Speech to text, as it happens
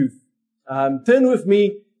Turn with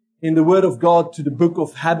me in the Word of God to the book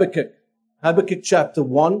of Habakkuk. Habakkuk chapter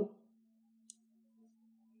 1.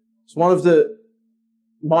 It's one of the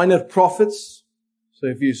minor prophets. So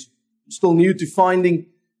if you're still new to finding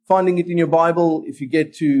it in your Bible, if you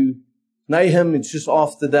get to Nahum, it's just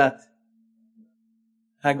after that.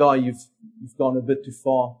 Haggai, you've gone a bit too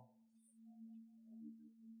far.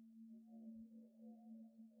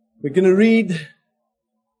 We're going to read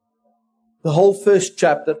the whole first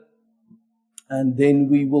chapter, and then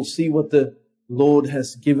we will see what the Lord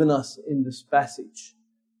has given us in this passage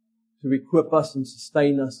to equip us and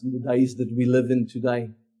sustain us in the days that we live in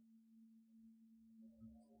today.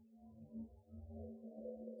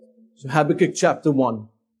 So Habakkuk chapter 1.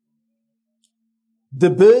 The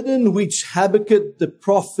burden which Habakkuk the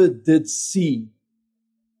prophet did see.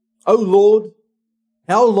 O Lord,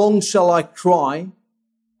 how long shall I cry,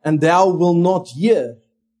 and thou wilt not hear?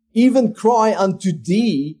 Even cry unto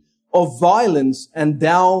thee of violence, and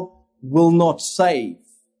thou wilt not save.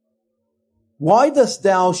 Why dost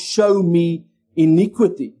thou show me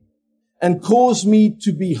iniquity, and cause me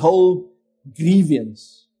to behold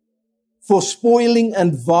grievance? For spoiling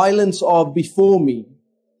and violence are before me,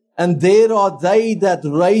 and there are they that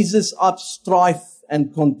raises up strife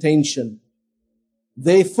and contention.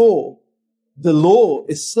 Therefore, the law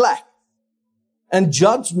is slack, and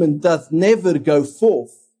judgment doth never go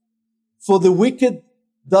forth. For the wicked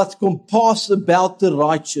doth compass about the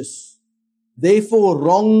righteous. Therefore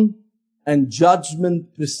wrong and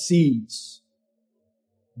judgment proceeds.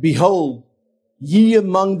 Behold, ye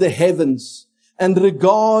among the heavens, and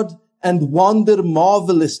regard and wonder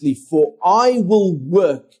marvelously, for I will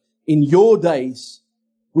work in your days,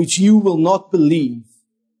 which you will not believe,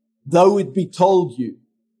 though it be told you.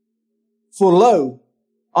 For lo,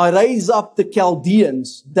 I raise up the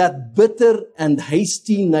Chaldeans, that bitter and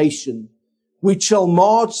hasty nation, which shall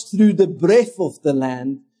march through the breadth of the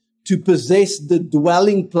land to possess the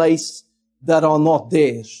dwelling place that are not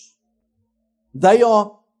theirs. They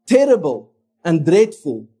are terrible and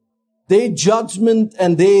dreadful. Their judgment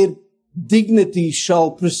and their dignity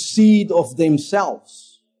shall proceed of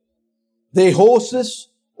themselves. Their horses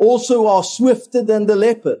also are swifter than the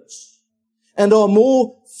leopards, and are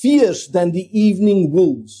more fierce than the evening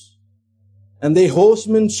wolves. And their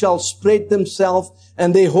horsemen shall spread themselves,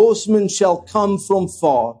 and their horsemen shall come from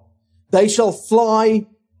far. They shall fly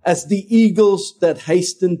as the eagles that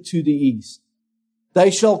hasten to the east.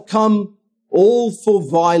 They shall come all for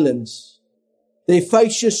violence. Their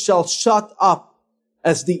faces shall shut up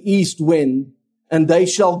as the east wind, and they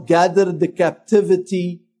shall gather the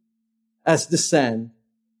captivity as the sand.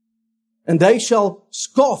 And they shall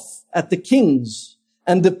scoff at the kings,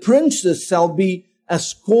 and the princes shall be as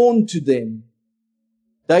scorn to them.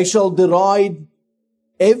 They shall deride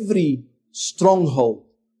every stronghold,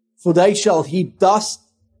 for they shall heap dust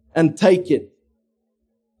and take it.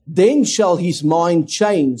 Then shall his mind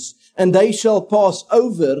change, and they shall pass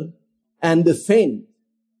over and offend,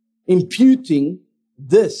 imputing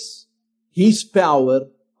this, his power,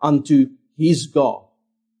 unto his God.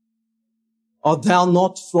 Art thou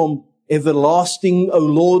not from everlasting, O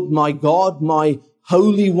Lord, my God, my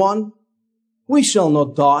Holy One? We shall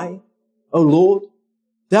not die, O Lord.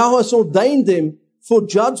 Thou hast ordained them for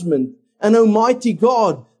judgment, and Almighty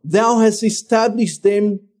God, thou hast established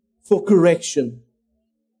them for correction.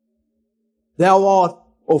 Thou art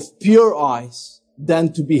of pure eyes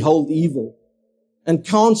than to behold evil, and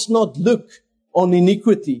canst not look on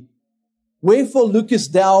iniquity. Wherefore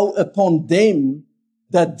lookest thou upon them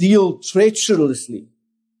that deal treacherously,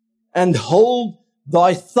 and hold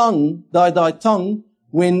thy tongue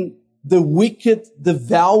when the wicked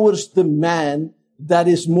devours the man that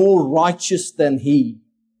is more righteous than he,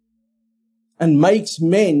 and makes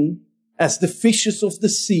men as the fishes of the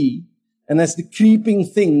sea, and as the creeping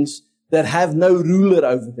things that have no ruler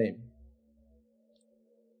over them.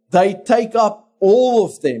 They take up all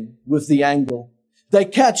of them with the angle. They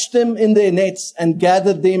catch them in their nets and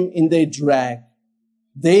gather them in their drag.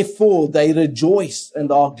 Therefore they rejoice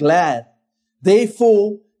and are glad.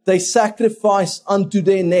 Therefore they sacrifice unto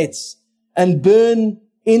their nets and burn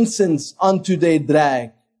incense unto their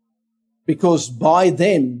drag, because by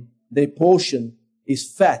them their portion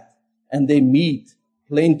is fat and their meat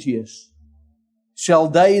plenteous. Shall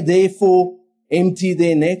they therefore empty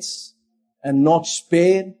their nets and not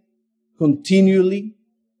spare continually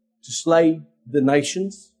to slay the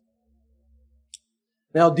nations?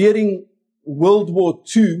 Now, during World War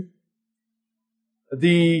II,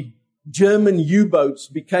 the German U-boats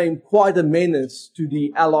became quite a menace to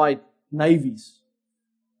the Allied navies.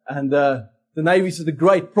 And the navies had a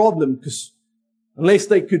great problem, because unless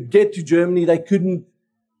they could get to Germany, they couldn't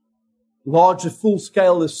larger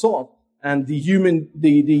full-scale assault, and the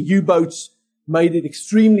U-boats made it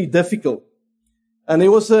extremely difficult. And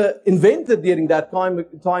there was an inventor during that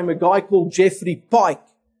time, a guy called Geoffrey Pike,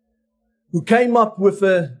 who came up with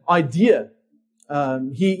an idea.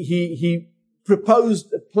 He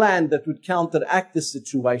proposed a plan that would counteract the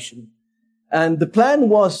situation. And the plan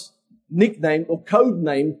was nicknamed or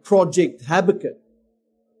codenamed Project Habakkuk.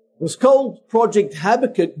 It was called Project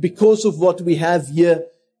Habakkuk because of what we have here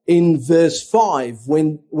in verse 5,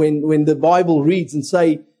 when the Bible reads and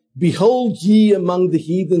say, "Behold ye among the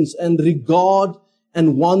heathens, and regard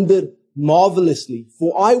and wonder marvelously.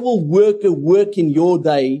 For I will work a work in your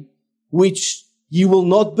day, which you will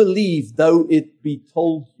not believe, though it be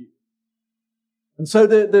told you." And so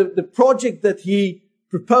the project that he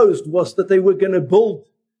proposed was that they were going to build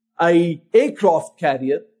a aircraft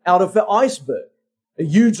carrier out of an iceberg, a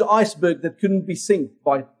huge iceberg that couldn't be sunk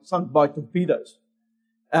by torpedoes.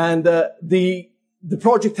 And the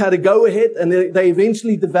project had a go-ahead, and they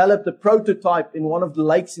eventually developed a prototype in one of the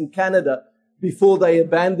lakes in Canada before they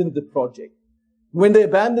abandoned the project. When they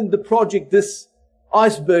abandoned the project, this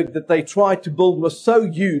iceberg that they tried to build was so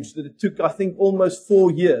huge that it took, I think, almost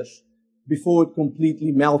 4 years before it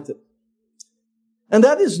completely melted. And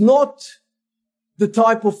that is not the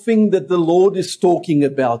type of thing that the Lord is talking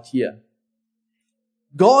about here.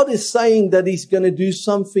 God is saying that He's going to do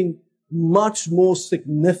something much more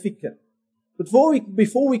significant. Before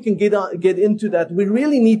we can get into that, we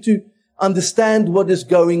really need to understand what is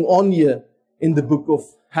going on here in the book of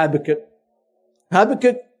Habakkuk.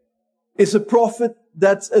 Habakkuk is a prophet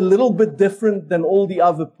that's a little bit different than all the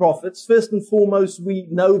other prophets. First and foremost, we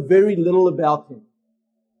know very little about him.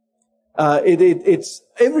 It's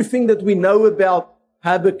everything that we know about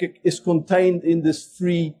Habakkuk is contained in this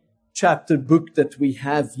 3-chapter book that we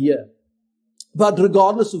have here. But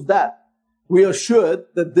regardless of that, we are assured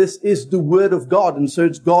that this is the word of God, and so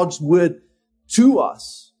it's God's word to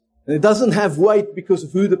us. And it doesn't have weight because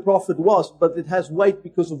of who the prophet was, but it has weight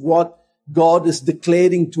because of what God is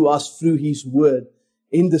declaring to us through His word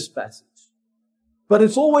in this passage. But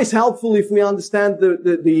it's always helpful if we understand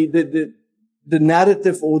the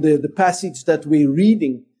narrative or the passage that we're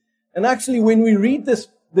reading. And actually, when we read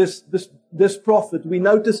this prophet, we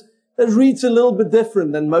notice that it reads a little bit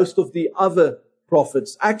different than most of the other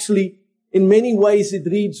prophets. Actually, in many ways, it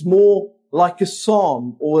reads more like a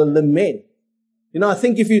psalm or a lament. You know, I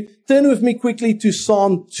think if you turn with me quickly to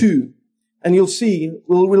Psalm 2, and you'll see,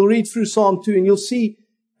 we'll read through Psalm 2, and you'll see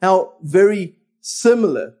how very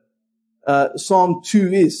similar Psalm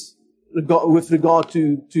 2 is with regard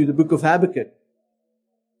to the book of Habakkuk.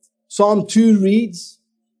 Psalm 2 reads,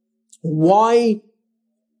 "Why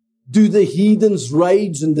do the heathens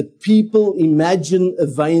rage and the people imagine a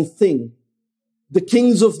vain thing? The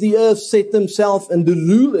kings of the earth set themselves, and the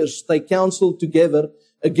rulers take counsel together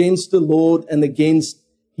against the Lord and against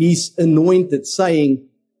His anointed, saying,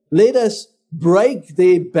 Let us break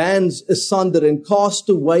their bands asunder and cast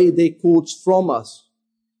away their cords from us.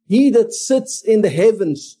 He that sits in the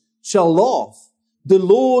heavens shall laugh. The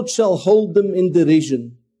Lord shall hold them in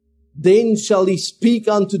derision. Then shall He speak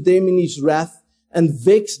unto them in His wrath and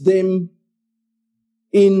vex them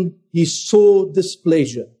in His sore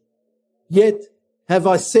displeasure. Yet have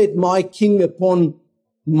I set my king upon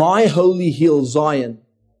my holy hill, Zion.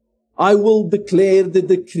 I will declare the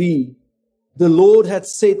decree. The Lord hath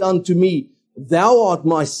said unto me, Thou art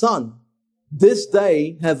my son. This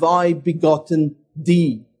day have I begotten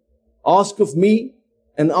thee. Ask of me,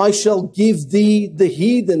 and I shall give thee the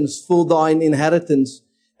heathens for thine inheritance,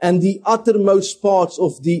 and the uttermost parts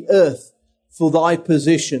of the earth for thy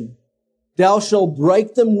possession. Thou shalt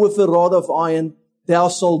break them with a rod of iron. Thou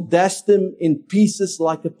shalt dash them in pieces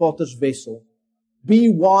like a potter's vessel. Be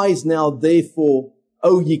wise now, therefore,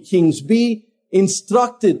 O ye kings. Be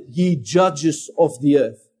instructed, ye judges of the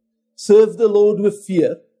earth. Serve the Lord with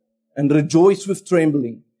fear and rejoice with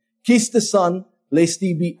trembling. Kiss the Son, lest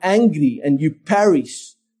He be angry and you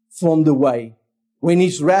perish from the way, when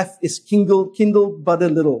His wrath is kindled but a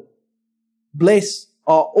little. Blessed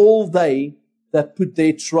are all they that put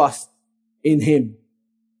their trust in Him.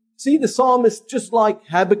 See, the psalmist, just like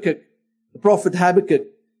Habakkuk, the prophet Habakkuk,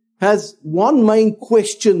 has one main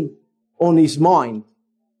question on his mind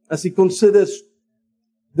as he considers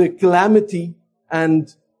the calamity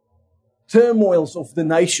and turmoils of the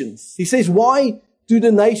nations. He says, why do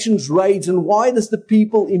the nations rage, and why does the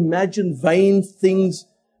people imagine vain things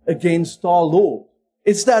against our Lord?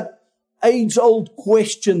 It's that age-old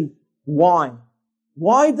question, why?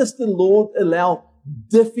 Why does the Lord allow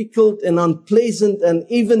difficult and unpleasant and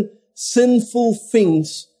even sinful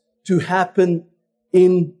things to happen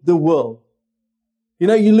in the world? You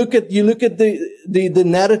know, you look at the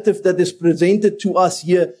narrative that is presented to us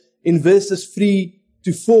here in verses 3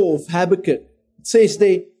 to 4 of Habakkuk. It says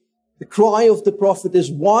there, the cry of the prophet is,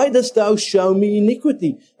 why dost thou show me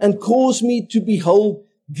iniquity and cause me to behold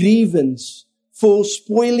grievance? For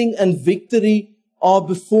spoiling and victory are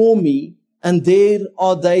before me, and there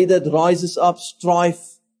are they that rises up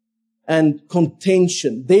strife and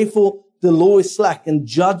contention. Therefore the law is slack, and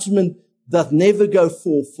judgment doth never go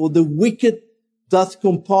forth. For the wicked doth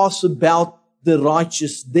compass about the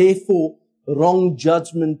righteous. Therefore wrong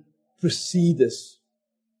judgment proceedeth.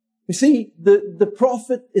 You see, the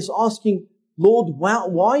prophet is asking, Lord,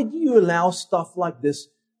 why do you allow stuff like this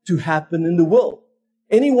to happen in the world?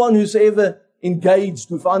 Anyone who's ever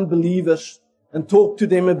engaged with unbelievers and talked to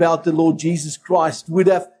them about the Lord Jesus Christ would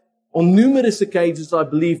have, on numerous occasions, I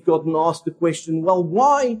believe, gotten asked the question, well,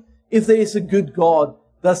 why, if there is a good God,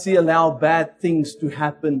 does He allow bad things to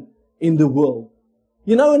happen in the world?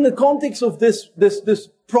 You know, in the context of this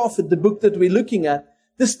prophet, the book that we're looking at,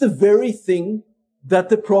 this is the very thing that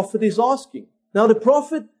the prophet is asking. Now, the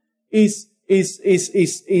prophet is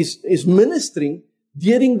ministering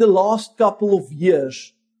during the last couple of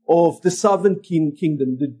years of the southern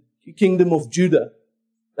kingdom, the kingdom of Judah.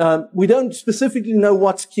 We don't specifically know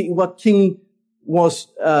what king was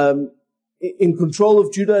in control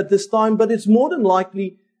of Judah at this time, but it's more than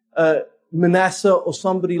likely Manasseh or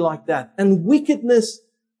somebody like that. And wickedness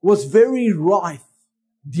was very rife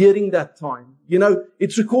during that time. You know,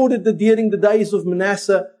 it's recorded that during the days of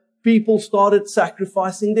Manasseh, people started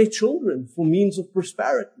sacrificing their children for means of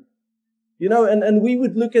prosperity. You know, and we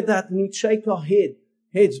would look at that and we'd shake our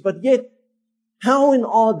heads. But yet, how in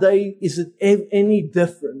our day is it any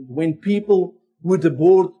different when people would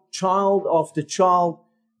abort child after child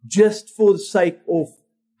just for the sake of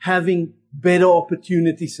having better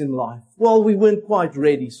opportunities in life? Well, we weren't quite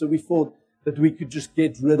ready, so we thought that we could just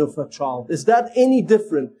get rid of a child. Is that any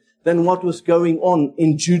different than what was going on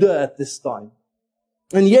in Judah at this time?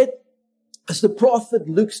 And yet, as the prophet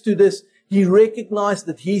looks to this, he recognized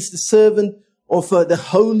that he's the servant of the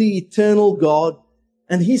holy, eternal God.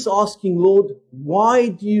 And he's asking, Lord, why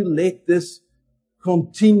do you let this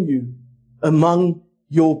continue among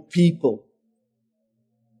your people?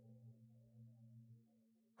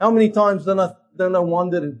 How many times don't I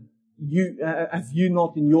wonder, have you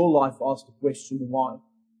not in your life asked the question, why?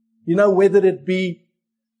 You know, whether it be,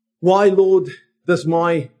 why, Lord, does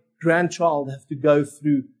my grandchild have to go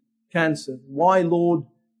through cancer? Why, Lord,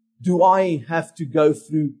 do I have to go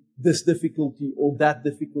through this difficulty or that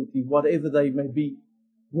difficulty, whatever they may be?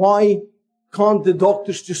 Why can't the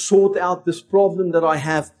doctors just sort out this problem that I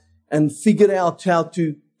have and figure out how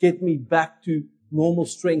to get me back to normal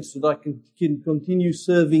strength so that I can continue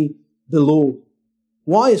serving the Lord?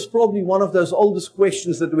 Why is probably one of those oldest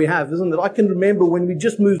questions that we have, isn't it? I can remember when we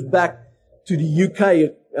just moved back to the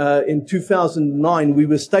UK in 2009, we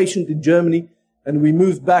were stationed in Germany and we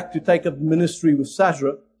moved back to take up ministry with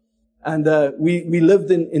Sazra. And we lived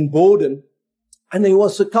in Borden. And there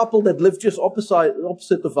was a couple that lived just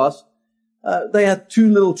opposite of us. They had two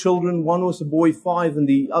little children. One was a boy 5 and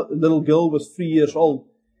the little girl was 3 years old.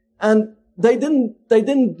 And they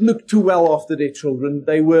didn't look too well after their children.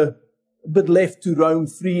 They were a bit left to roam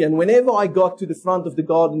free. And whenever I got to the front of the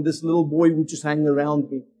garden, this little boy would just hang around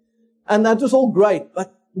me. And that was all great.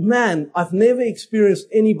 But man, I've never experienced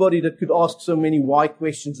anybody that could ask so many why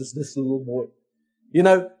questions as this little boy. You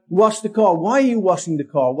know, wash the car. Why are you washing the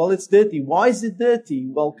car? Well, it's dirty. Why is it dirty?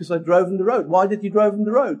 Well, because I drove on the road. Why did you drive on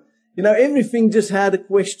the road? You know, everything just had a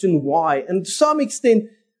question why. And to some extent,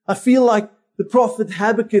 I feel like the prophet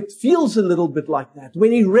Habakkuk feels a little bit like that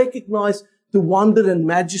when he recognized the wonder and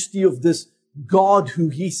majesty of this God who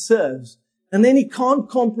he serves. And then he can't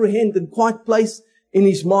comprehend and quite place in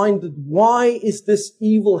his mind that why is this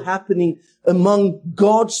evil happening among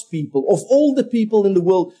God's people? Of all the people in the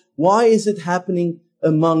world, why is it happening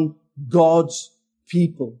among God's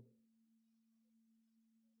people?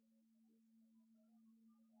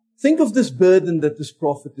 Think of this burden that this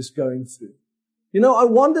prophet is going through. You know, I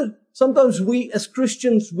wonder, sometimes we as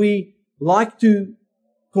Christians, we like to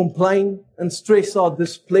complain and stress our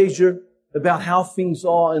displeasure about how things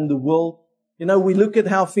are in the world. You know, we look at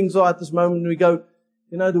how things are at this moment and we go,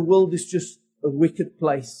 you know, the world is just a wicked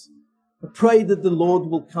place. I pray that the Lord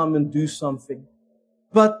will come and do something.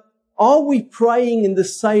 But are we praying in the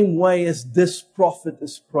same way as this prophet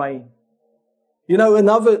is praying? You know,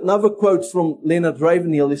 another quote from Leonard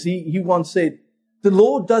Ravenhill is he once said, the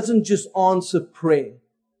Lord doesn't just answer prayer.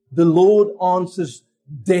 The Lord answers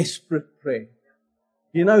desperate prayer.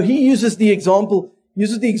 You know, he uses the example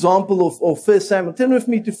of 1 Samuel. Turn with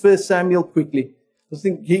me to 1 Samuel quickly. I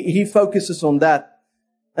think he focuses on that.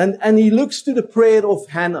 And he looks to the prayer of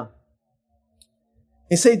Hannah.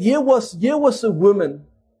 He said, here was a woman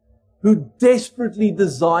who desperately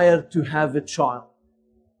desired to have a child.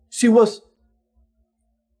 She was,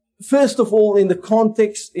 first of all, in the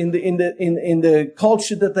context, in the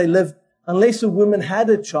culture that they lived, unless a woman had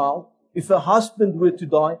a child, if her husband were to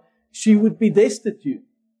die, she would be destitute.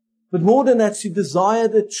 But more than that, she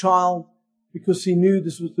desired a child because she knew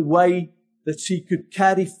this was the way that she could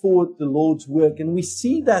carry forward the Lord's work. And we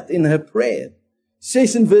see that in her prayer. It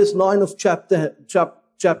says in verse 9 of chapter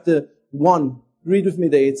 1, read with me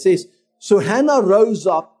there. It says, so Hannah rose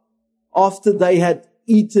up after they had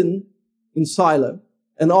eaten in Shiloh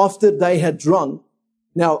and after they had drunk.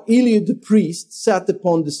 Now Eliud the priest sat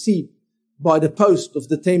upon the seat by the post of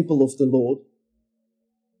the temple of the Lord.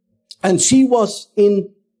 And she was in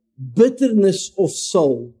bitterness of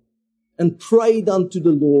soul and prayed unto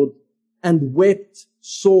the Lord and wept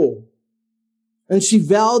sore. And she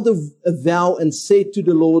vowed a vow and said to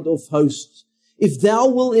the Lord of hosts, if thou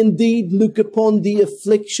wilt indeed look upon the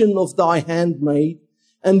affliction of thy handmaid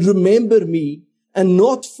and remember me and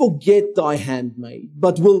not forget thy handmaid,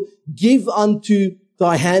 but will give unto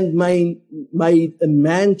thy handmaid a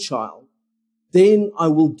man-child, then I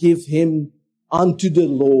will give him unto the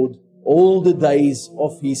Lord all the days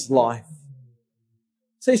of his life.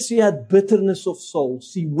 It says she had bitterness of soul.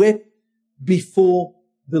 She wept before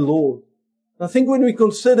the Lord. I think when we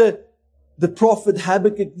consider the prophet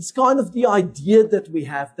Habakkuk, it's kind of the idea that we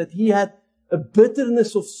have, that he had a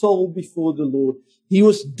bitterness of soul before the Lord. He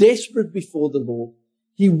was desperate before the Lord.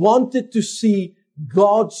 He wanted to see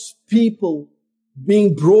God's people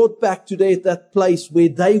being brought back to that place where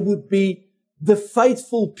they would be the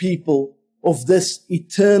faithful people of this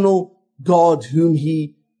eternal God whom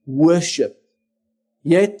he worshipped.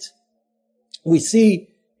 Yet, we see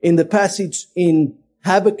in the passage in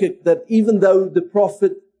Habakkuk that even though the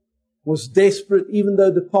prophet was desperate, even though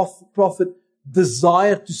the prophet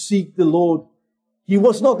desired to seek the Lord, he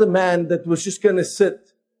was not a man that was just going to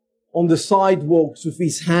sit on the sidewalks with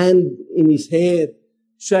his hand in his hair,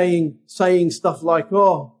 saying stuff like,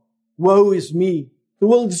 oh, woe is me. The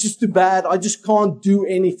world is just too bad. I just can't do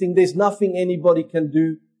anything. There's nothing anybody can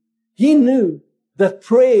do. He knew that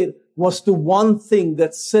prayer was the one thing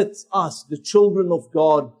that sets us, the children of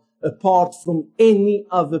God, apart from any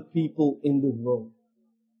other people in the world.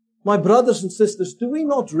 My brothers and sisters, do we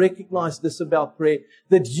not recognize this about prayer?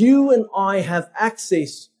 That you and I have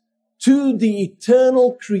access to the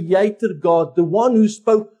eternal Creator God, the one who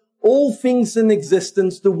spoke all things in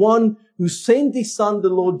existence, the one who sent His Son, the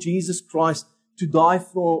Lord Jesus Christ, to die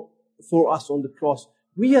for us on the cross.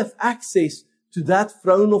 We have access to that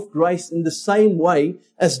throne of grace in the same way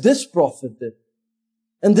as this prophet did.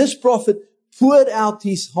 And this prophet poured out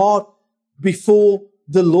his heart before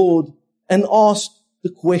the Lord and asked the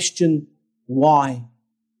question, why?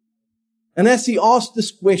 And as he asked this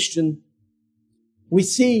question, we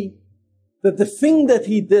see that the thing that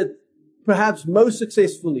he did perhaps most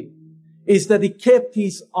successfully is that he kept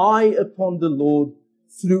his eye upon the Lord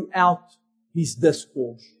throughout his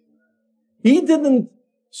discourse. He didn't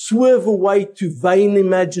swerve away to vain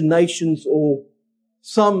imaginations or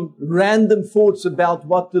some random thoughts about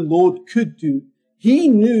what the Lord could do. He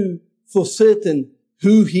knew for certain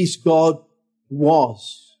who his God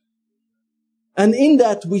was. And in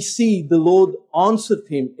that we see the Lord answered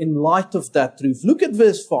him in light of that truth. Look at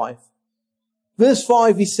verse 5. Verse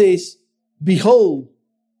 5, he says, behold,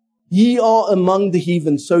 ye are among the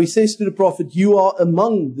heathen. So he says to the prophet, you are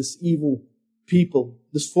among this evil people,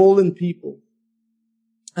 this fallen people.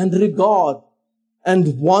 And regard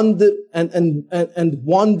and wonder and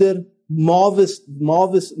wonder marvelously,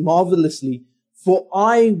 for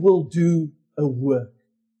I will do a work.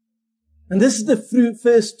 And this is the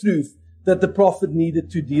first truth that the prophet needed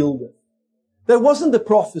to deal with. That wasn't the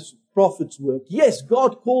prophet's work. Yes,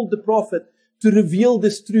 God called the prophet to reveal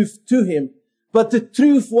this truth to him, but the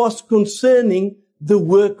truth was concerning the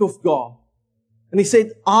work of God. And he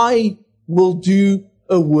said, I will do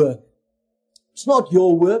a work. It's not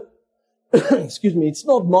your work. Excuse me. It's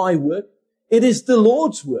not my work. It is the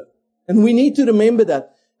Lord's work. And we need to remember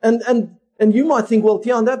that. And you might think, well,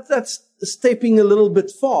 Tian, that's stepping a little bit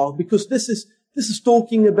far because this is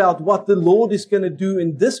talking about what the Lord is going to do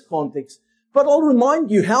in this context. But I'll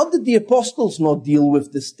remind you, how did the apostles not deal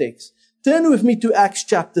with this text? Turn with me to Acts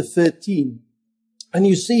chapter 13. And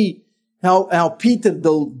you see how Peter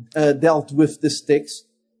dealt with this text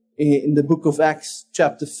in the book of Acts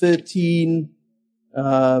chapter 13.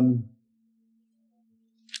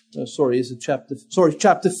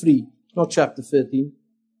 Chapter 3, not chapter 13.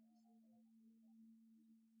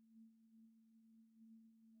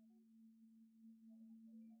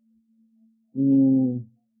 No,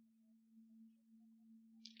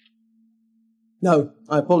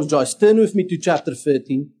 I apologize. Turn with me to chapter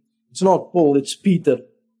 13. It's not Paul, it's Peter.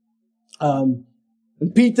 And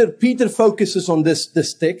Peter focuses on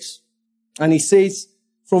this text. And he says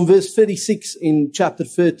from verse 36 in chapter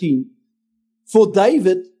 13, for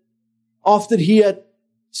David, after he had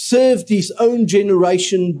served his own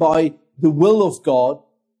generation by the will of God,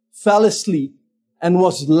 fell asleep and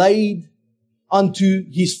was laid unto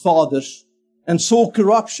his fathers and saw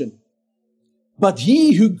corruption. But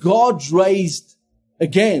he who God raised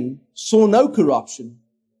again saw no corruption.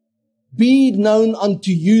 Be it known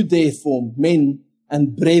unto you, therefore, men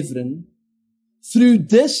and brethren, through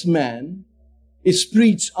this man is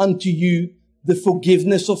preached unto you the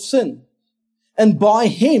forgiveness of sin. And by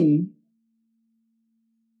him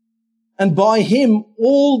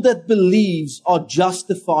all that believes are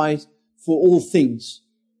justified for all things,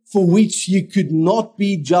 for which you could not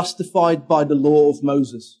be justified by the law of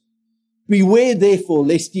Moses. Beware therefore,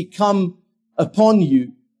 lest he come upon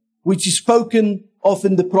you, which is spoken of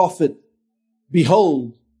in the prophet.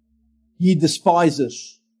 Behold, ye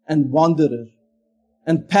despisers and wanderers,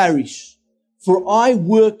 and perish. For I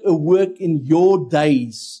work a work in your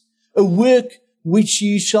days, a work which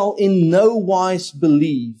ye shall in no wise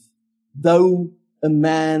believe, though a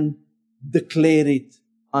man declare it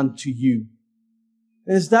unto you.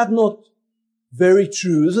 Is that not very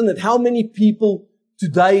true, isn't it? How many people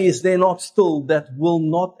today is there not still that will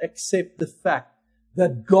not accept the fact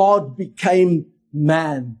that God became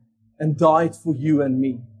man and died for you and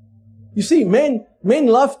me? You see, men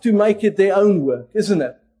love to make it their own work, isn't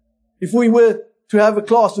it? If we were to have a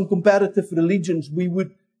class on comparative religions, we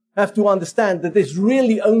would have to understand that there's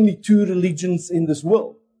really only two religions in this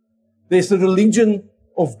world. There's the religion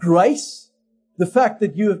of grace, the fact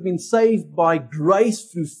that you have been saved by grace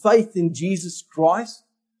through faith in Jesus Christ,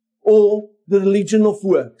 or the religion of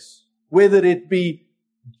works, whether it be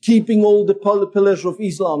keeping all the pillars of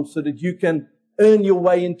Islam so that you can earn your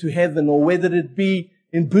way into heaven, or whether it be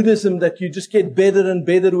in Buddhism that you just get better and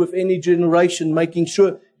better with any generation, making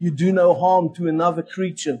sure you do no harm to another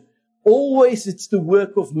creature. Always it's the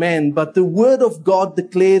work of man, but the Word of God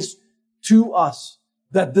declares to us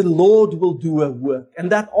that the Lord will do a work.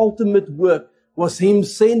 And that ultimate work was Him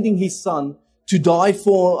sending His Son to die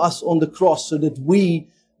for us on the cross so that we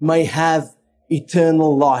may have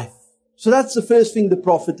eternal life. So that's the first thing the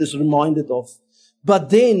prophet is reminded of. But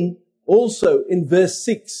then also in verse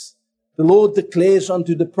 6, the Lord declares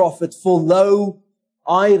unto the prophet, for lo,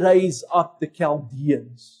 I raise up the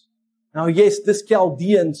Chaldeans. Now yes, this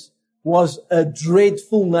Chaldeans was a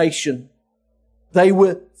dreadful nation. They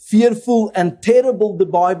were fearful and terrible, the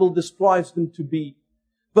Bible describes them to be.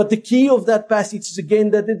 But the key of that passage is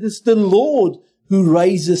again that it is the Lord who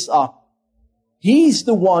raises up. He's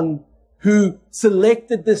the one who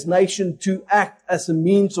selected this nation to act as a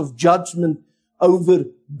means of judgment over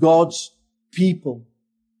God's people.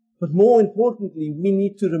 But more importantly, we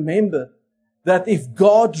need to remember that if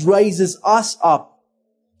God raises us up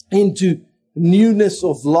into newness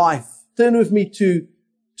of life, turn with me to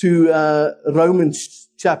Romans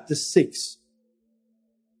chapter 6.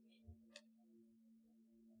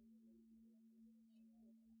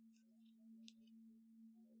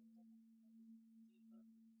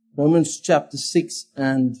 Romans chapter 6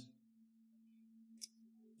 and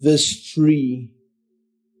verse 3.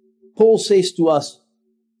 Paul says to us,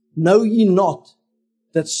 know ye not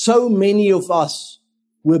that so many of us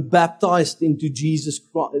were baptized into Jesus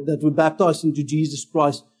Christ,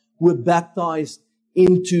 were baptized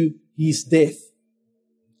into His death.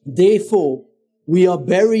 Therefore, we are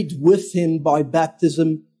buried with Him by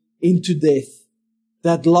baptism into death,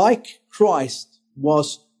 that like Christ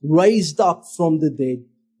was raised up from the dead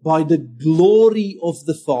by the glory of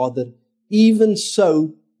the Father, even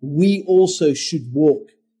so we also should walk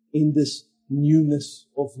in this newness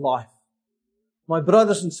of life. My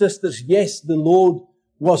brothers and sisters, yes, the Lord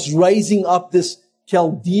was raising up this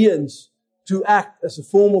Chaldeans to act as a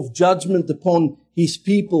form of judgment upon His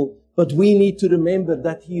people, but we need to remember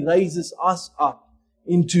that He raises us up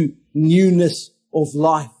into newness of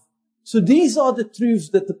life. So these are the truths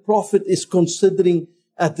that the prophet is considering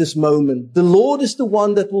at this moment. The Lord is the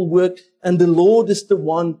one that will work, and the Lord is the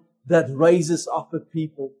one that raises up a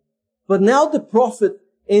people. But now the prophet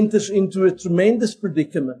enters into a tremendous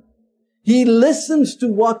predicament. He listens to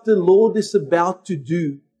what the Lord is about to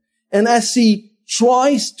do. And as he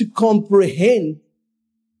tries to comprehend,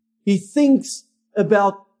 he thinks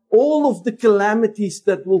about all of the calamities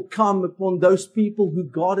that will come upon those people who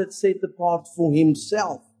God had set apart for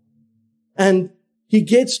Himself. And he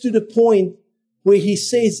gets to the point where he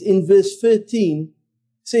says in verse 13,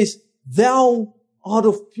 says, thou art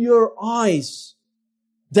of pure eyes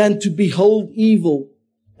than to behold evil,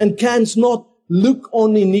 and canst not look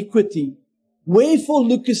on iniquity. Wherefore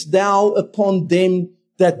lookest thou upon them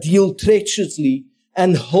that deal treacherously,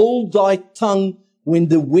 and hold thy tongue when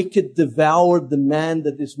the wicked devour the man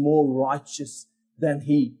that is more righteous than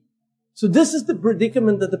he? So this is the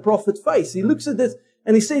predicament that the prophet faced. He looks at this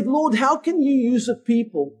and he said, Lord, how can you use a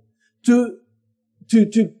people to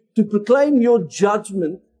proclaim your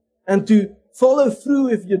judgment and to follow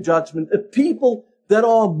through with your judgment, a people that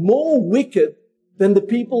are more wicked than the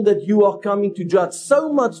people that you are coming to judge,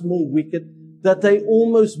 so much more wicked that they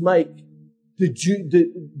almost make the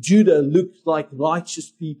Judah look like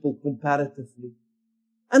righteous people comparatively.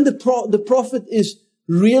 And the prophet is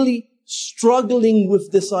really struggling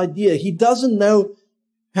with this idea. He doesn't know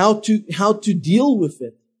how to deal with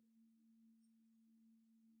it.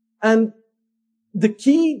 And the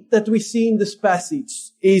key that we see in this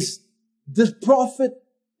passage is the prophet,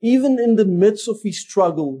 even in the midst of his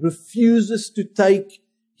struggle, refuses to take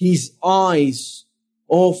his eyes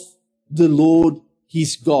off the Lord,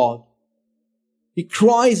 his God. He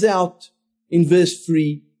cries out in verse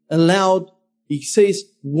 3 aloud. He says,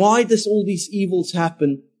 why does all these evils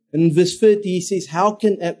happen? And in verse 30, he says,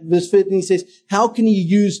 verse 13, he says, how can you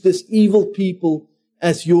use this evil people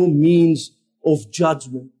as your means of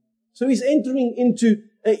judgment? So he's entering into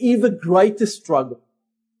an even greater struggle.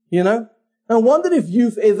 You know? I wonder if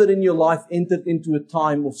you've ever in your life entered into a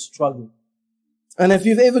time of struggle. And if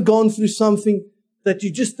you've ever gone through something that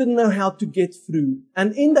you just didn't know how to get through.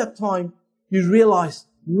 And in that time, you realize,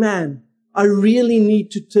 man, I really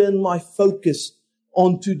need to turn my focus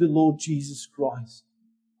onto the Lord Jesus Christ.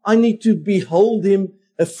 I need to behold Him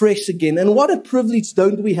afresh again. And what a privilege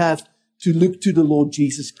don't we have to look to the Lord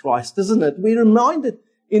Jesus Christ, isn't it? We're reminded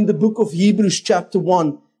in the book of Hebrews chapter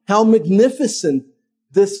 1 how magnificent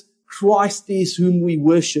this Christ is whom we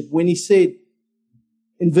worship. When he said,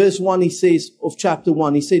 in verse 1 he says, of chapter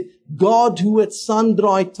 1, he said, God who at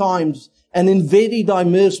sundry times and in very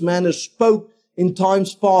diverse manners spoke in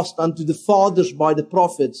times past unto the fathers by the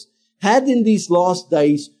prophets, had in these last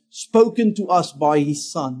days spoken to us by his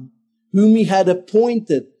Son, whom he had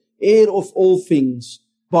appointed heir of all things,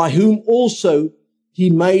 by whom also he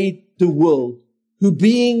made the world, who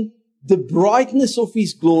being the brightness of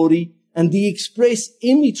his glory and the express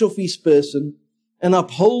image of his person, and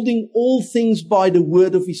upholding all things by the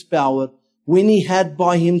word of his power, when he had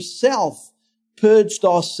by himself purged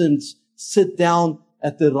our sins, sit down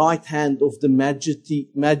at the right hand of the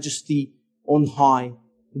majesty on high.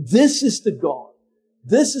 This is the God.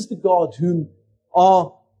 This is the God whom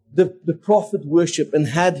the prophet worshiped and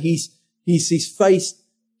had his face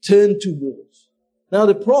turned towards. Now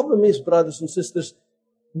the problem is, brothers and sisters,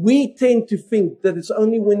 we tend to think that it's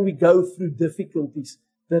only when we go through difficulties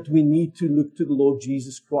that we need to look to the Lord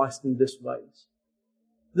Jesus Christ in this way.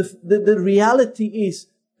 The reality is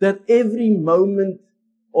that every moment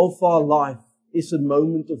of our life is a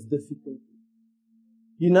moment of difficulty.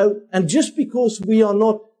 You know, and just because we are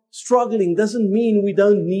not struggling doesn't mean we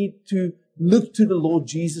don't need to look to the Lord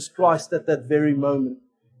Jesus Christ at that very moment.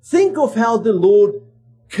 Think of how the Lord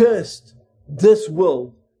cursed this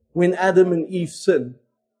world when Adam and Eve sinned.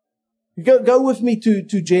 Go with me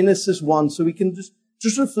to Genesis 1 so we can just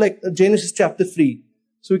reflect, Genesis chapter 3,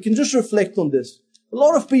 so we can just reflect on this. A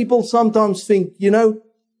lot of people sometimes think, you know,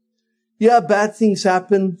 yeah, bad things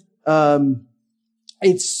happen.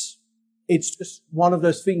 It's just one of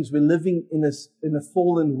those things. We're living in a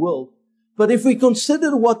fallen world. But if we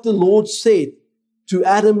consider what the Lord said to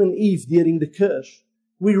Adam and Eve during the curse,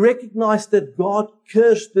 we recognize that God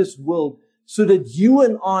cursed this world so that you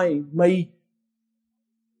and I may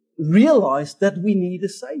realize that we need a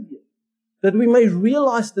Savior. That we may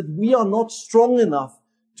realize that we are not strong enough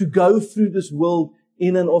to go through this world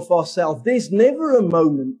in and of ourselves. There's never a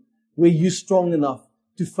moment where you're strong enough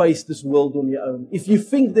to face this world on your own. If you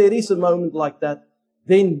think there is a moment like that,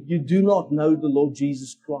 then you do not know the Lord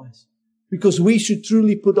Jesus Christ. Because we should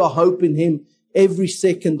truly put our hope in Him every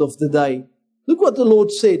second of the day. Look what the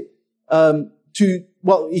Lord said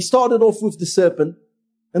He started off with the serpent.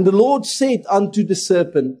 And the Lord said unto the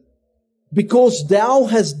serpent, because thou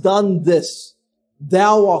hast done this,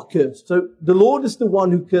 thou art cursed. So the Lord is the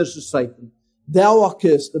one who curses Satan. Thou art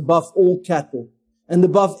cursed above all cattle and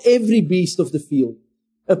above every beast of the field.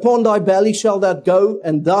 Upon thy belly shalt thou go,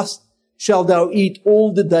 and dust shalt thou eat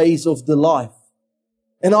all the days of thy life.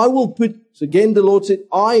 And I will put, so again the Lord said,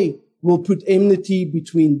 I will put enmity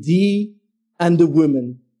between thee and the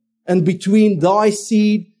woman, and between thy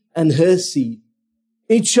seed and her seed.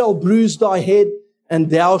 It shall bruise thy head, and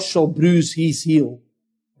thou shalt bruise his heel.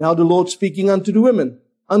 Now the Lord speaking unto the woman,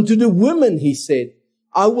 Unto the woman, he said,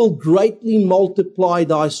 I will greatly multiply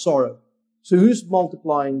thy sorrow. So who's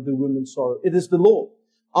multiplying the woman's sorrow? It is the Lord.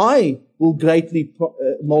 I will greatly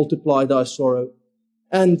multiply thy sorrow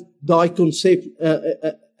and thy conception.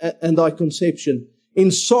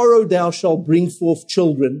 In sorrow thou shalt bring forth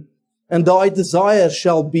children, and thy desire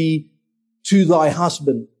shall be to thy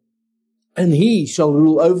husband, and he shall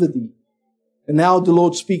rule over thee. And now the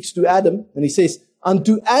Lord speaks to Adam, and he says,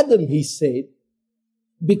 unto Adam he said,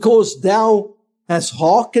 because thou hast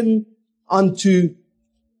hearkened unto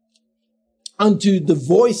the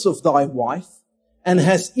voice of thy wife, and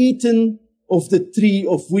hast eaten of the tree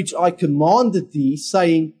of which I commanded thee,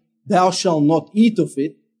 saying, thou shalt not eat of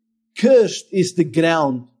it, cursed is the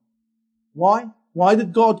ground. Why? Why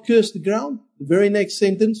did God curse the ground? The very next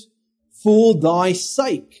sentence, for thy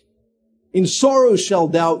sake. In sorrow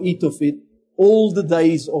shalt thou eat of it all the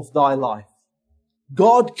days of thy life.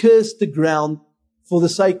 God cursed the ground for the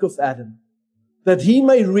sake of Adam, that he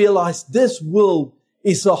may realize this world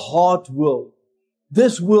is a hard world.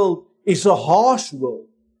 This world is a harsh world.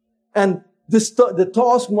 And the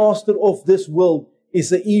taskmaster of this world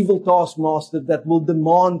is an evil taskmaster that will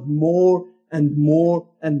demand more and more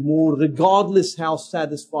and more, regardless how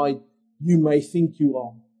satisfied you may think you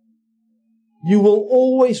are. You will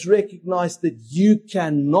always recognize that you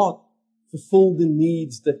cannot fulfill the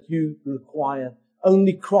needs that you require.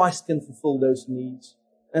 Only Christ can fulfill those needs.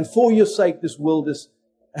 And for your sake, this world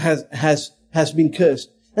has been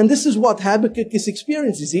cursed. And this is what Habakkuk is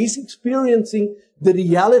experiencing. He's experiencing the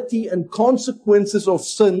reality and consequences of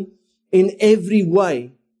sin in every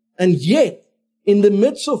way. And yet, in the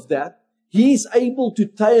midst of that, he's able to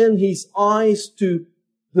turn his eyes to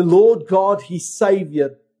the Lord God, his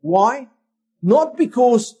Savior. Why? Not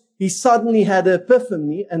because he suddenly had an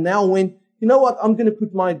epiphany and now went, you know what, I'm going to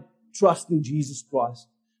put my trust in Jesus Christ.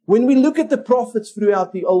 When we look at the prophets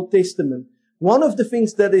throughout the Old Testament, one of the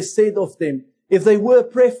things that is said of them, if they were a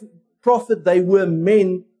prophet, they were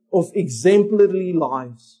men of exemplary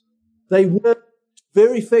lives. They were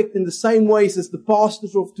very effective in the same ways as the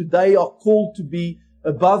pastors of today are called to be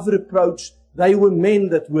above reproach. They were men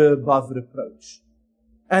that were above reproach.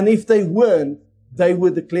 And if they weren't, they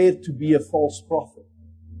were declared to be a false prophet.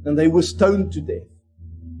 And they were stoned to death.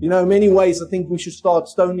 You know, in many ways, I think we should start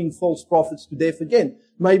stoning false prophets to death again.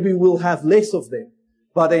 Maybe we'll have less of them.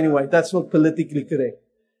 But anyway, that's not politically correct.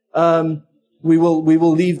 We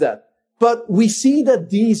will leave that. But we see that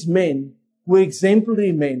these men were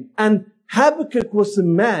exemplary men. And Habakkuk was a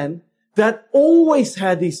man that always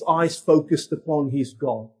had his eyes focused upon his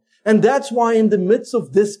God. And that's why in the midst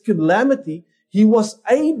of this calamity, he was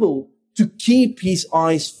able to keep his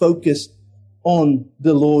eyes focused on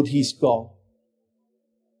the Lord his God.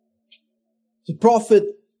 The prophet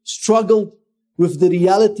struggled with the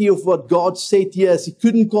reality of what God said here, as he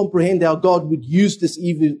couldn't comprehend how God would use this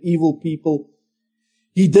evil people.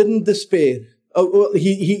 He didn't despair.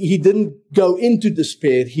 He didn't go into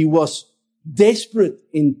despair. He was desperate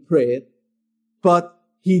in prayer, but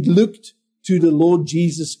he looked to the Lord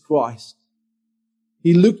Jesus Christ.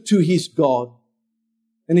 He looked to his God.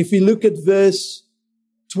 And if we look at verse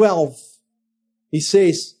 12, he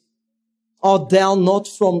says, art thou not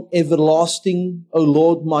from everlasting, O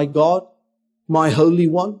Lord my God, my Holy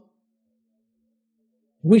One?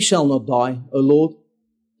 We shall not die, O Lord.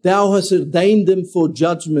 Thou hast ordained them for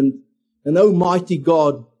judgment, and O mighty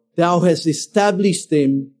God, thou hast established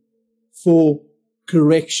them for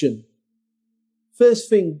correction. First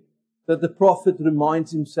thing that the prophet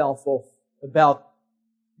reminds himself of about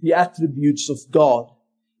the attributes of God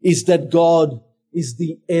is that God is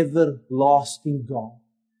the everlasting God.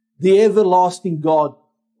 The everlasting God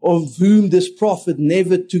of whom this prophet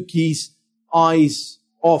never took his eyes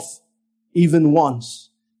off even once.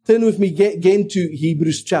 Turn with me again to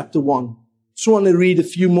Hebrews chapter 1. Just want to read a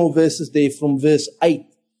few more verses there from verse 8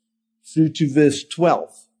 through to verse 12.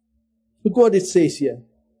 Look what it says here.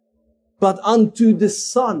 But unto the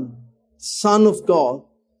Son of God,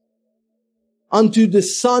 unto the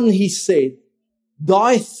Son he said,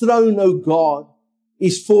 thy throne, O God,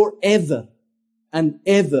 is forever and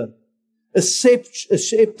ever. A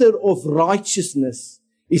scepter of righteousness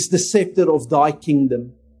is the scepter of thy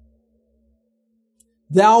kingdom.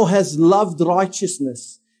 Thou hast loved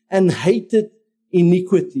righteousness and hated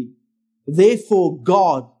iniquity. Therefore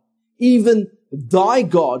God, even thy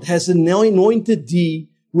God, has anointed thee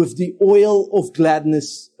with the oil of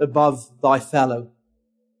gladness above thy fellow.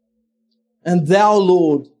 And thou,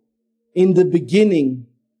 Lord, in the beginning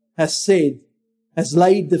hast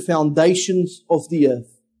laid the foundations of the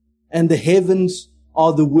earth, and the heavens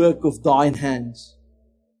are the work of thine hands.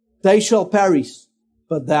 They shall perish,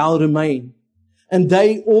 but thou remain. and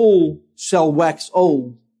they all shall wax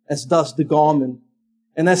old, as does the garment.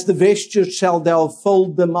 And as the vesture shall thou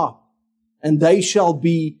fold them up, and they shall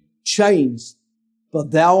be changed.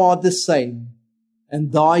 But thou art the same,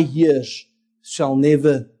 and thy years shall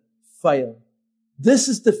never fail. This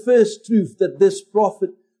is the first truth that this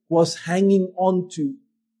prophet was hanging on to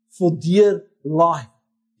for dear life.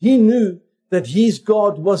 He knew that his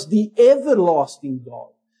God was the everlasting God,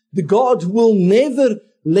 the God who will never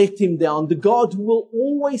let him down, the God who will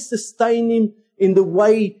always sustain him in the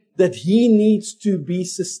way that he needs to be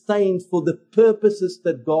sustained for the purposes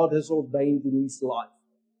that God has ordained in his life.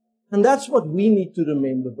 And that's what we need to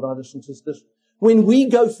remember, brothers and sisters. When we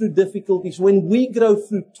go through difficulties, when we go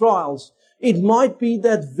through trials, it might be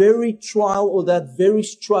that very trial or that very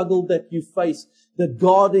struggle that you face that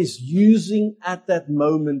God is using at that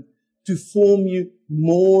moment to form you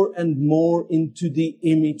more and more into the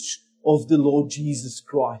image of the Lord Jesus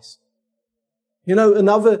Christ. You know,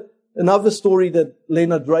 another story that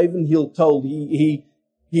Leonard Ravenhill told, he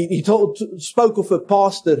spoke of a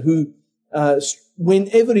pastor who,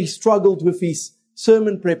 whenever he struggled with his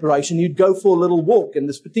sermon preparation, he'd go for a little walk. And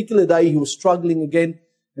this particular day he was struggling again,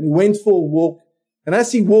 and he went for a walk. And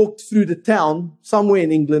as he walked through the town, somewhere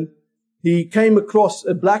in England, he came across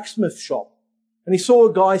a blacksmith shop. And he saw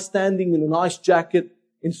a guy standing in a nice jacket,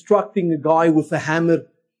 instructing a guy with a hammer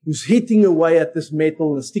who's hitting away at this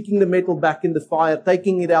metal and sticking the metal back in the fire,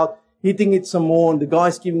 taking it out, hitting it some more, and the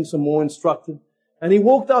guy's giving some more instruction. And he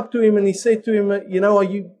walked up to him and he said to him,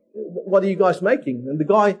 what are you guys making? And the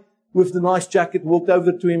guy with the nice jacket walked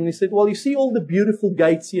over to him and he said, well, you see all the beautiful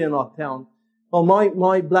gates here in our town. Well,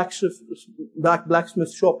 my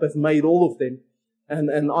blacksmith shop has made all of them.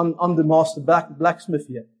 And I'm the master blacksmith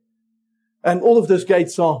here. And all of those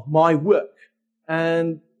gates are my work.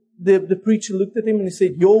 And the preacher looked at him and he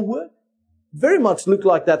said, your work? Very much looked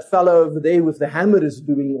like that fellow over there with the hammer is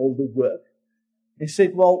doing all the work. He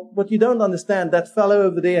said, well, what you don't understand, that fellow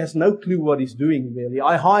over there has no clue what he's doing really.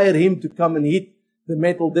 I hired him to come and hit the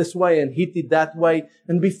metal this way and hit it that way.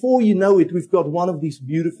 And before you know it, we've got one of these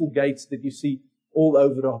beautiful gates that you see all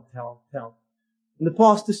over our town. And the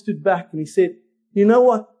pastor stood back and he said, you know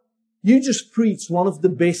what? You just preached one of the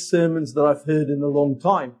best sermons that I've heard in a long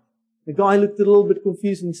time. The guy looked a little bit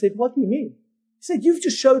confused and he said, what do you mean? He said, you've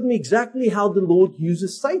just showed me exactly how the Lord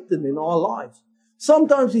uses Satan in our lives.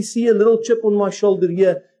 Sometimes we see a little chip on my shoulder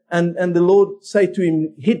here and the Lord say to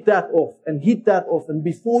him, hit that off and hit that off. And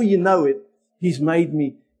before you know it, he's made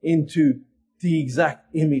me into the exact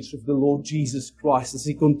image of the Lord Jesus Christ as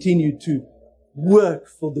he continued to work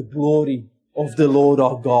for the glory of the Lord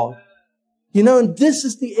our God. You know, and this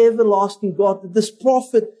is the everlasting God that this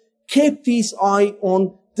prophet kept his eye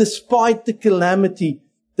on despite the calamity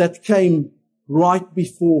that came right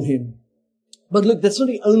before him. But look, that's not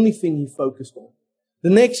the only thing he focused on. The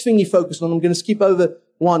next thing he focused on, I'm going to skip over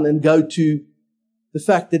one and go to the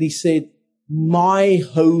fact that he said, my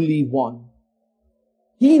Holy One.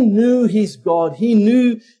 He knew his God. He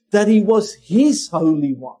knew that he was his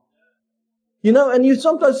Holy One. You know, and you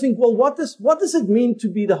sometimes think, well, what does it mean to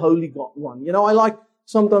be the Holy God One? You know, I like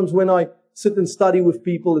sometimes when I sit and study with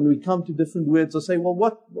people and we come to different words, I say,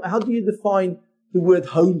 well, how do you define the word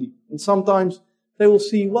holy? And sometimes they will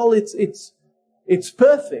see, well, it's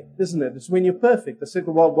perfect, isn't it? It's when you're perfect. I said,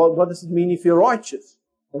 well, what does it mean if you're righteous?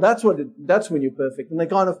 Well, that's when you're perfect. And they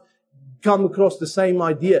kind of come across the same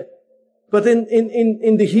idea. But in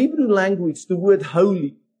the Hebrew language, the word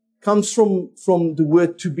holy comes from the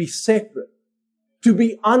word to be separate. To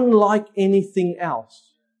be unlike anything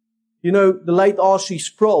else. You know, the late R.C.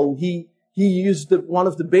 Sproul, he used one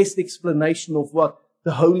of the best explanation of what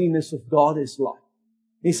the holiness of God is like.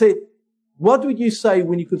 He said, what would you say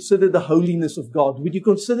when you consider the holiness of God? Would you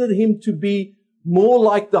consider him to be more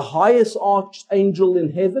like the highest archangel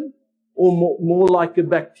in heaven or more like a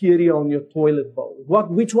bacteria on your toilet bowl?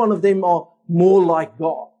 Which one of them are more like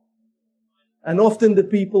God? And often the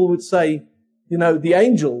people would say, you know, the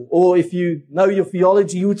angel, or if you know your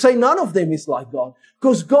theology, you would say none of them is like God.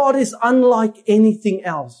 Because God is unlike anything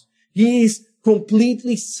else. He is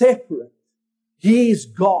completely separate. He is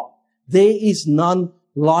God. There is none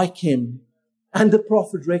like him. And the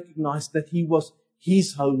prophet recognized that he was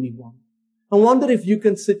his Holy One. I wonder if you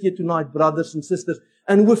can sit here tonight, brothers and sisters,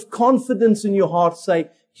 and with confidence in your heart say,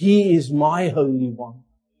 he is my Holy One.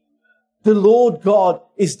 The Lord God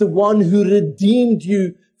is the one who redeemed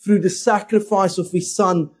you through the sacrifice of his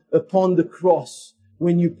Son upon the cross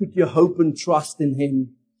when you put your hope and trust in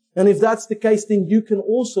him. And if that's the case, then you can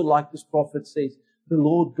also, like this prophet says, the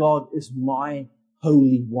Lord God is my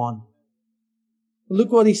Holy One.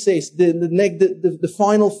 Look what he says, the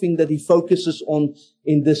final thing that he focuses on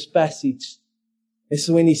in this passage. is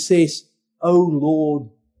when he says, "O Lord,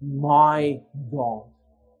 my God."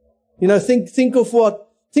 You know, think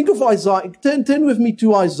of Isaiah. Turn with me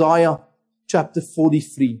to Isaiah chapter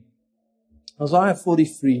 43. Isaiah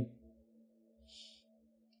 43,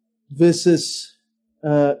 verses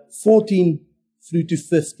 14 through to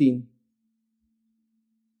 15.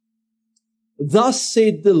 Thus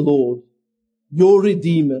said the Lord, your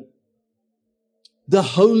Redeemer, the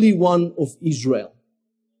Holy One of Israel.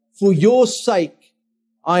 For your sake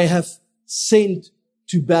I have sent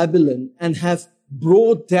to Babylon and have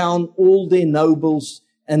brought down all their nobles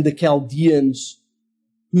and the Chaldeans,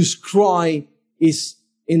 whose cry is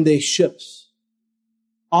in their ships.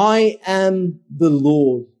 I am the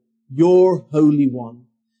Lord, your Holy One,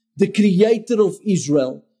 the Creator of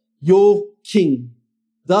Israel, your King.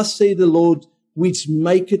 Thus say the Lord, which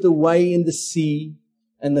maketh a way in the sea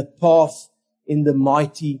and a path in the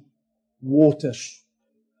mighty waters.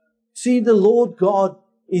 See, the Lord God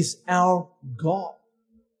is our God.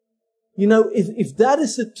 You know, if that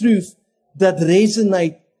is a truth that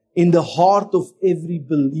resonates in the heart of every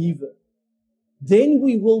believer, then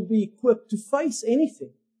we will be equipped to face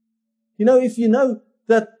anything. You know, if you know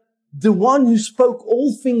that the one who spoke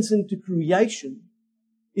all things into creation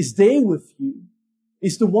is there with you,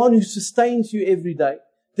 is the one who sustains you every day,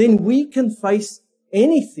 then we can face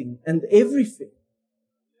anything and everything.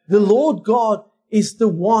 The Lord God is the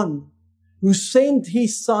one who sent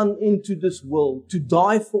His Son into this world to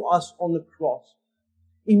die for us on the cross.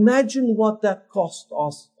 Imagine what that cost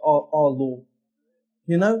us, our Lord.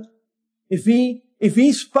 You know, if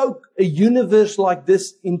He spoke a universe like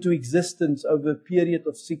this into existence over a period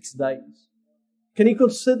of 6 days, can you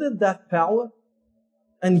consider that power?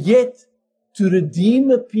 And yet, to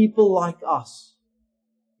redeem a people like us,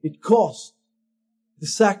 it cost the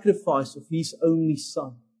sacrifice of His only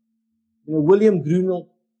Son. You know, William Grunel,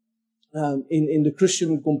 in the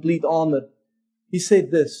Christian Complete Armor, he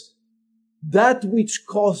said this, that which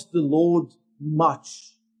cost the Lord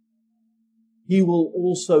much, He will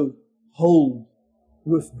also hold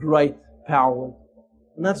with great power.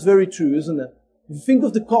 And that's very true, isn't it? If you think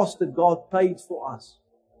of the cost that God paid for us,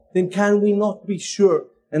 then can we not be sure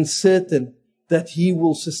and certain that He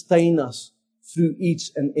will sustain us through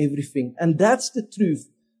each and everything? And that's the truth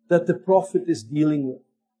that the prophet is dealing with.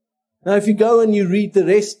 Now, if you go and you read the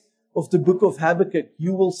rest of the book of Habakkuk,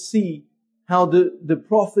 you will see how the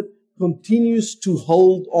prophet continues to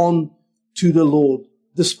hold on to the Lord,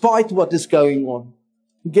 despite what is going on.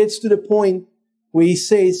 He gets to the point where he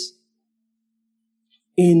says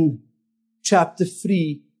in chapter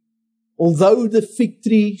 3, although the fig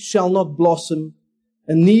tree shall not blossom,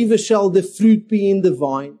 and neither shall the fruit be in the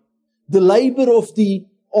vine, the labor of the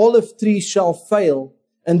olive tree shall fail,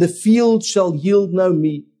 and the field shall yield no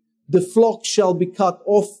meat. The flock shall be cut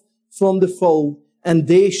off from the fold, and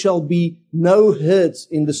there shall be no herds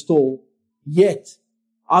in the stall. Yet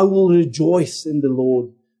I will rejoice in the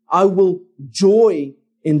Lord. I will joy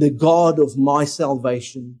in the God of my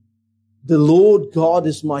salvation. The Lord God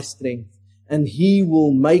is my strength, and He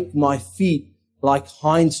will make my feet like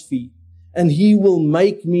hinds' feet, and He will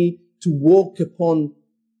make me to walk upon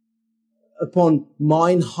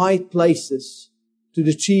mine high places, to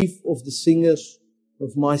the chief of the singers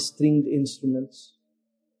of my stringed instruments.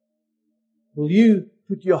 Will you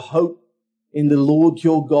put your hope in the Lord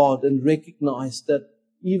your God and recognize that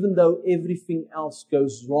even though everything else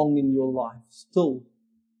goes wrong in your life, still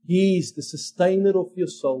He is the sustainer of your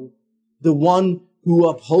soul, the one who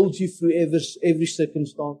upholds you through every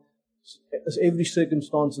circumstance,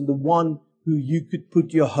 and the one who you could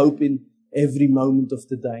put your hope in every moment of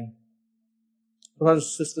the day. Brothers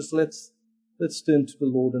and sisters, let's turn to the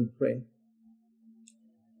Lord and pray.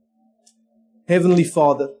 Heavenly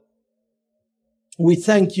Father, we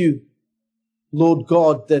thank You, Lord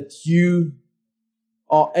God, that You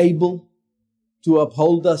are able to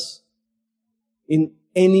uphold us in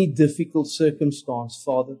any difficult circumstance,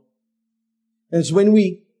 Father. And it's when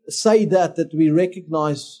we say that we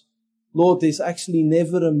recognize, Lord, there's actually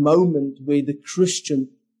never a moment where the Christian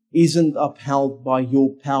isn't upheld by Your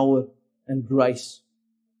power and grace.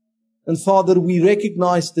 And Father, we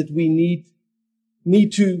recognize that we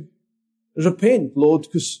need to repent, Lord,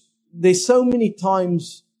 because there's so many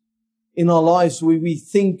times in our lives where we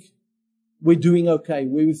think we're doing okay,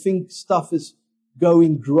 where we think stuff is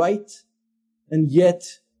going great, and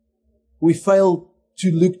yet we fail to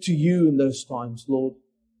look to You in those times, Lord.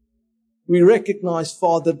 We recognize,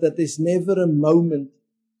 Father, that there's never a moment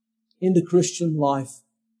in the Christian life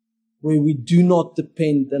where we do not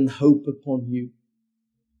depend and hope upon You.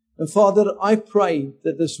 And Father, I pray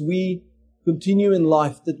that as we continue in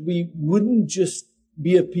life, that we wouldn't just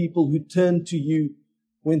be a people who turn to You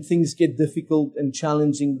when things get difficult and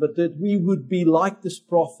challenging, but that we would be like this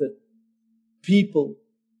prophet, people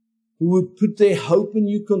who would put their hope in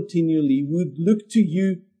you continually, would look to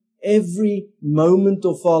you every moment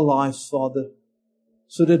of our lives, Father,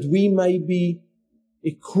 so that we may be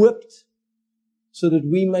equipped, so that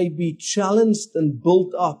we may be challenged and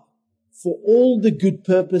built up for all the good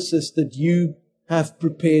purposes that you have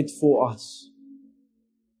prepared for us.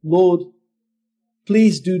 Lord,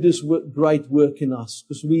 please do this great work in us,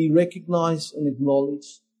 because we recognize and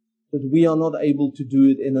acknowledge that we are not able to do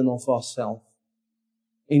it in and of ourselves.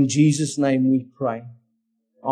 In Jesus' name we pray.